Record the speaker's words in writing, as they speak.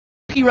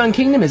Cookie Run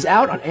Kingdom is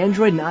out on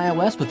Android and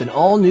iOS with an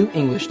all-new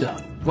English dub.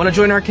 Want to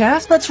join our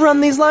cast? Let's run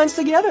these lines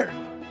together.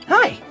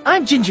 Hi,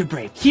 I'm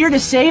Gingerbread, here to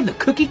save the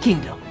Cookie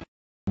Kingdom.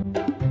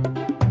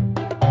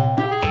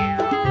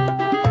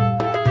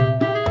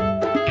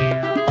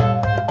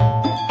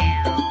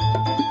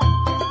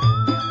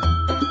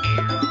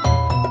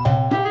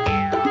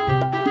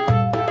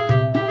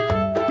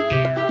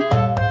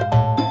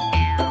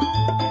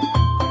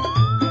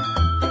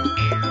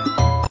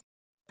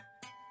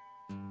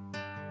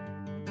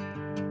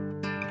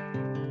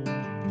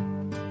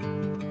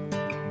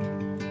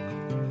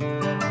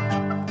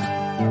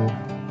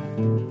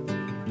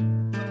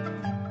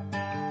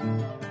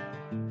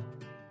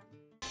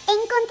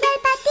 Encontré al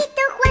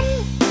patito Juan.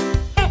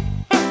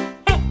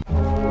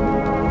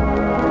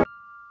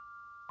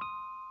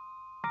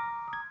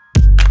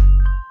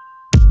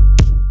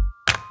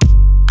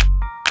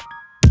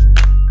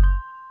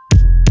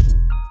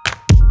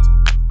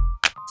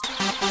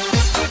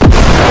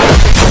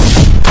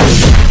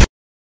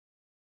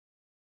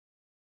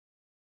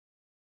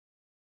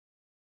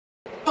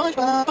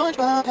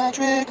 SpongeBob,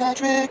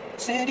 Patrick,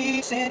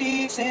 Sandy,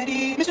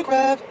 Mr.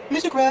 Krab,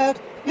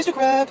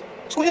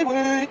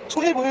 Squidward,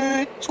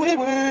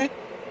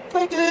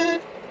 Plankton,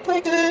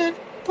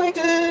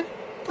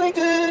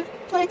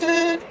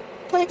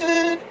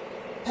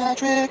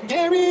 Patrick,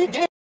 Gary.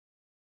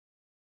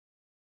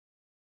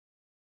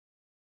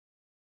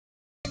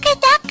 Look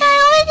at that guy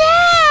over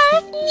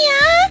there.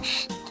 Yeah,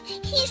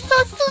 he's so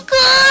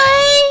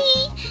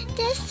sugoi.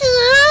 That's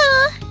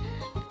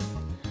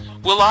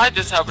Well, I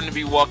just happened to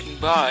be walking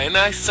by, and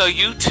I saw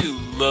you two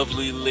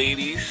lovely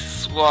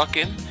ladies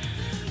walking.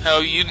 How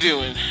you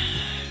doing,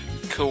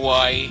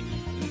 kawaii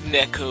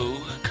neko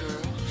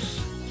girls?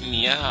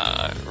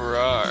 Yeah,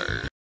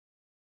 rar.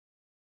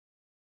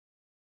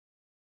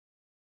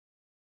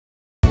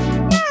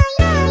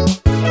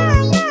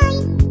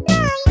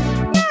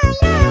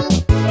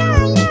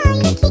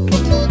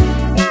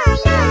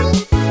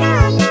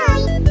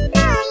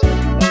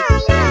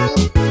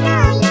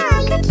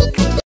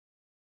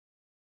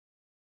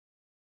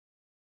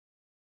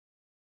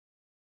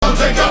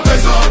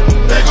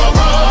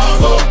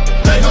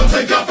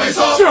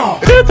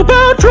 It's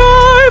about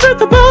drive,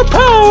 it's about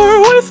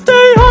power. We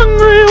stay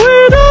hungry,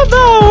 we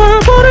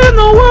devour. Put in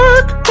the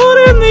work, put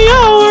in the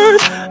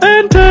hours,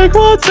 and take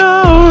what's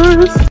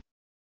ours.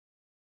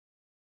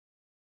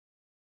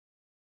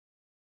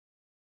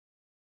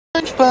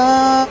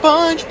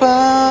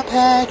 SpongeBob,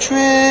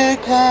 Patrick,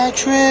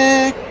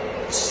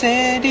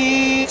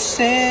 Sandy,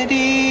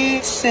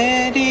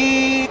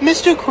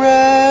 Mr.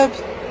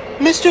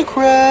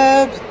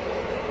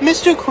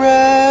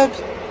 Krab,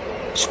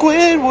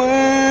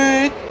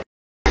 Squidward.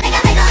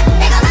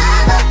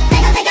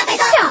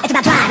 It's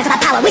about drive, it's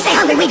about power. We stay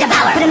hungry, we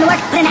devour. Put in the work,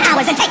 put in the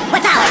hours, and take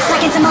what's ours.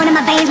 Like in Simone in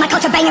my veins, my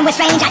culture banging with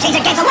strange. I change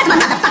the game, so what's my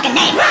motherfucking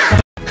name?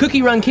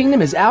 Cookie Run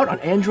Kingdom is out on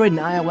Android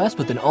and iOS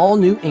with an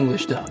all-new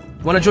English dub.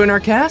 Want to join our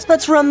cast?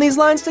 Let's run these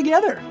lines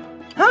together.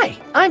 Hi,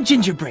 I'm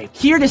Gingerbread,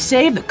 here to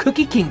save the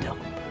Cookie Kingdom.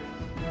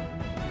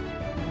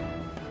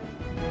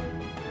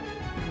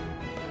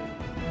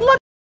 Look.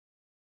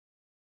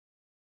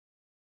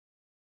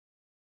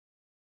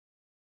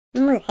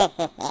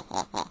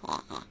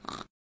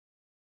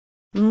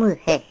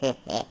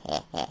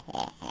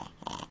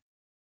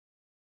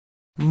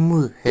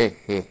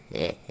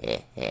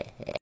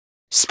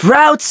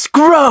 Sprouts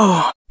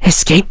grow!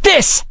 Escape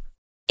this!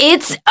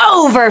 It's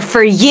over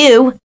for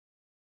you!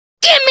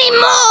 Give me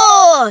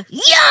more!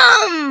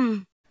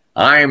 Yum!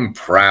 I'm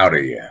proud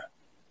of you.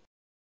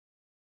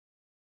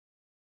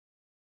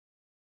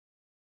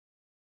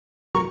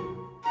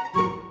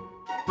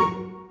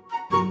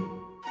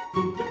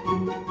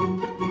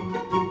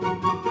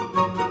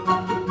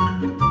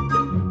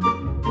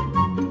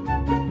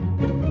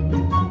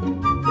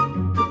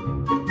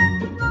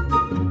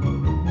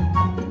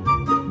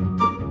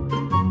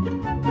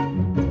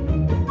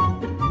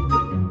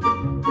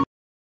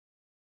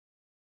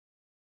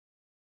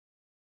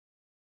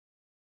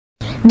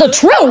 The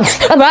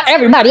truth about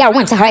everybody I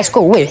went to high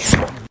school with.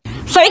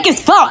 Fake as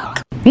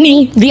fuck.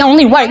 Me, the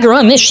only white girl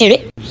in this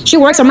shit. She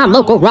works at my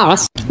local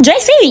Ross.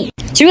 JC.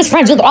 She was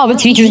friends with all the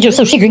teachers just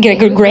so she could get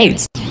good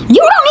grades. You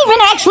don't even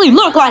actually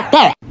look like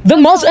that. The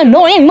most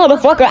annoying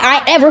motherfucker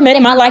I ever met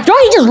in my life. Don't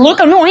he just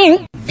look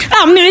annoying?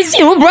 I miss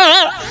you, bruh.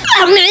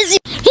 I miss you.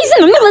 He's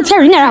in the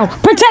military now.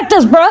 Protect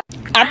us, bruh.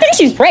 I think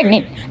she's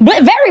pregnant,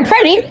 but very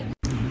pretty.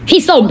 He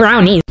sold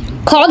brownies.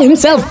 Called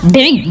himself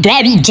Big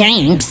Daddy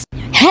James.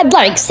 Had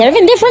like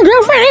 7 different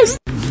girlfriends.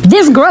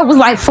 This girl was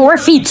like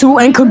 4'2"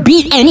 and could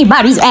beat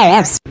anybody's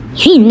ass.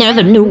 He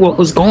never knew what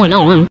was going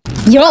on.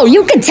 Yo,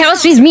 you could tell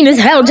she's mean as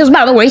hell just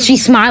by the way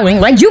she's smiling.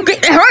 Like you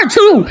could, her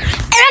too,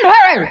 and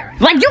her.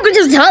 Like you could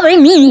just tell they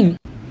mean.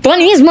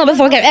 Funniest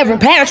motherfucker ever,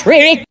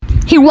 Patrick.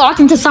 He walked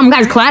into some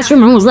guy's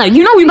classroom and was like,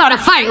 you know we about to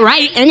fight,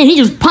 right? And then he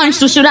just punched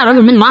the shit out of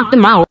him and knocked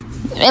him out.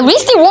 At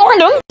least he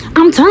warned him.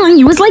 I'm telling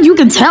you, it's like you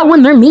can tell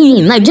when they're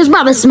mean, like just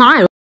by the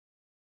smile.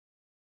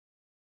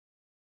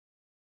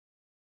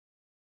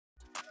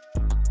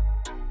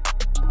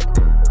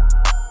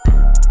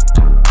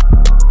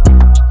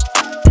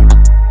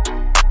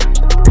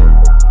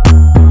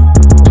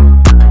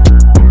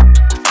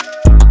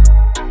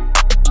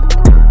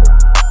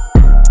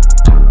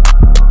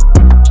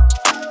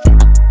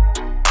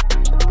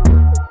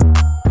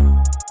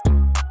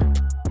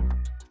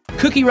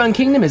 Cookie Run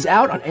Kingdom is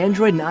out on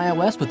Android and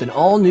iOS with an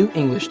all-new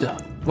English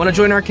dub. Want to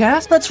join our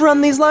cast? Let's run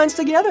these lines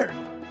together.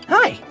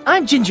 Hi,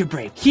 I'm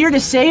Gingerbread, here to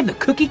save the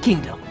Cookie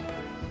Kingdom.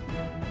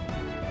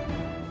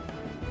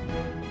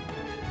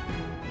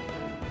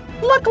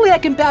 Luckily, I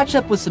can batch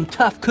up with some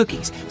tough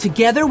cookies.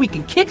 Together, we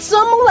can kick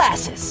some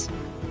molasses.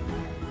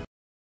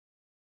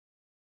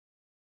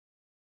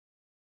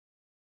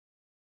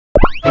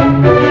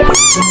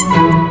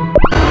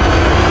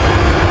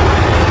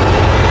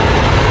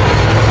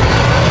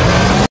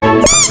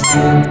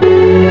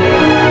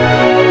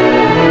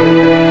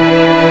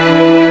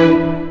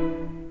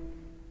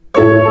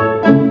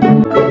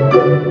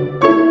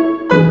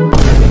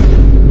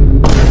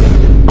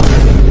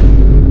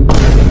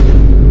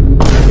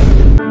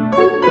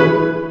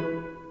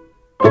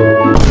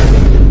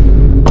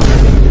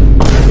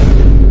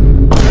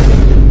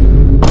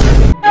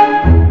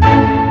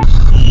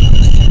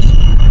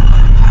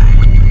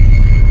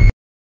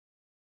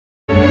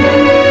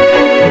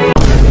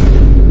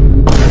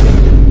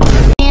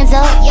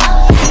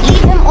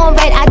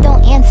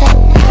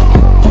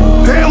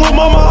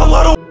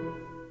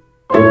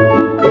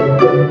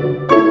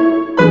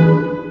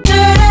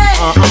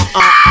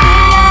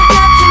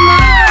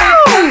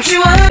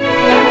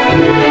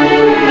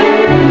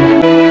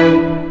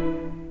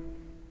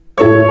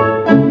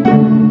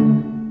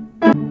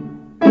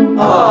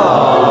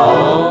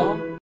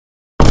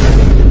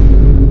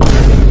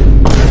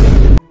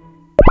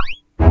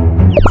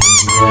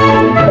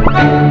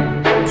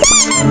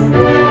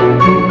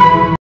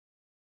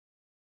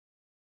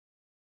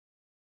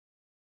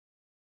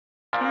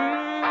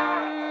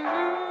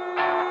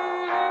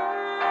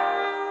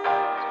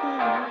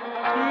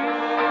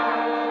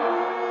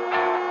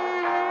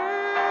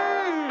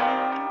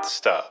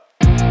 Stop.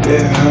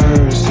 It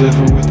hurts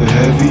living with a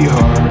heavy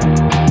heart.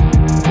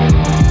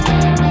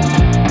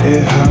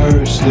 It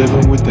hurts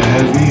living with a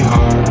heavy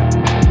heart.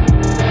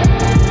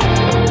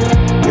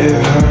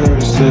 It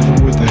hurts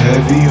living with a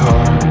heavy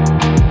heart.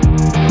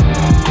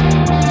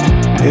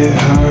 It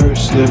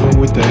hurts living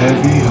with a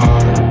heavy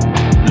heart.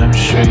 And I'm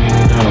sure you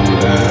know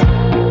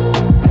that.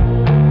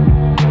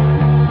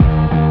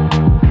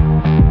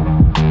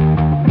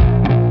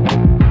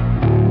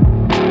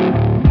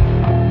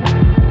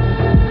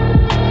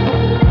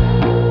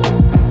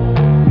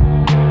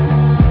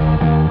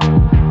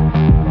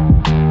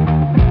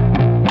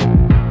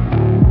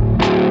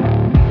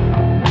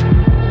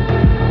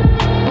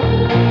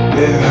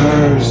 It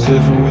hurts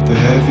living with a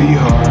heavy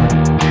heart.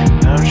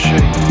 I'm sure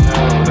you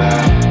know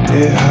that.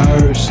 It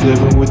hurts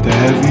living with a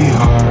heavy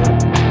heart.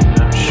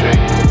 I'm sure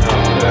you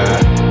know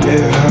that.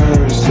 It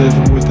hurts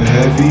living with a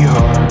heavy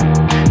heart.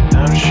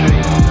 I'm sure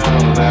you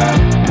know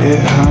that. It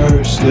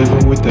hurts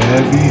living with a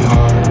heavy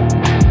heart.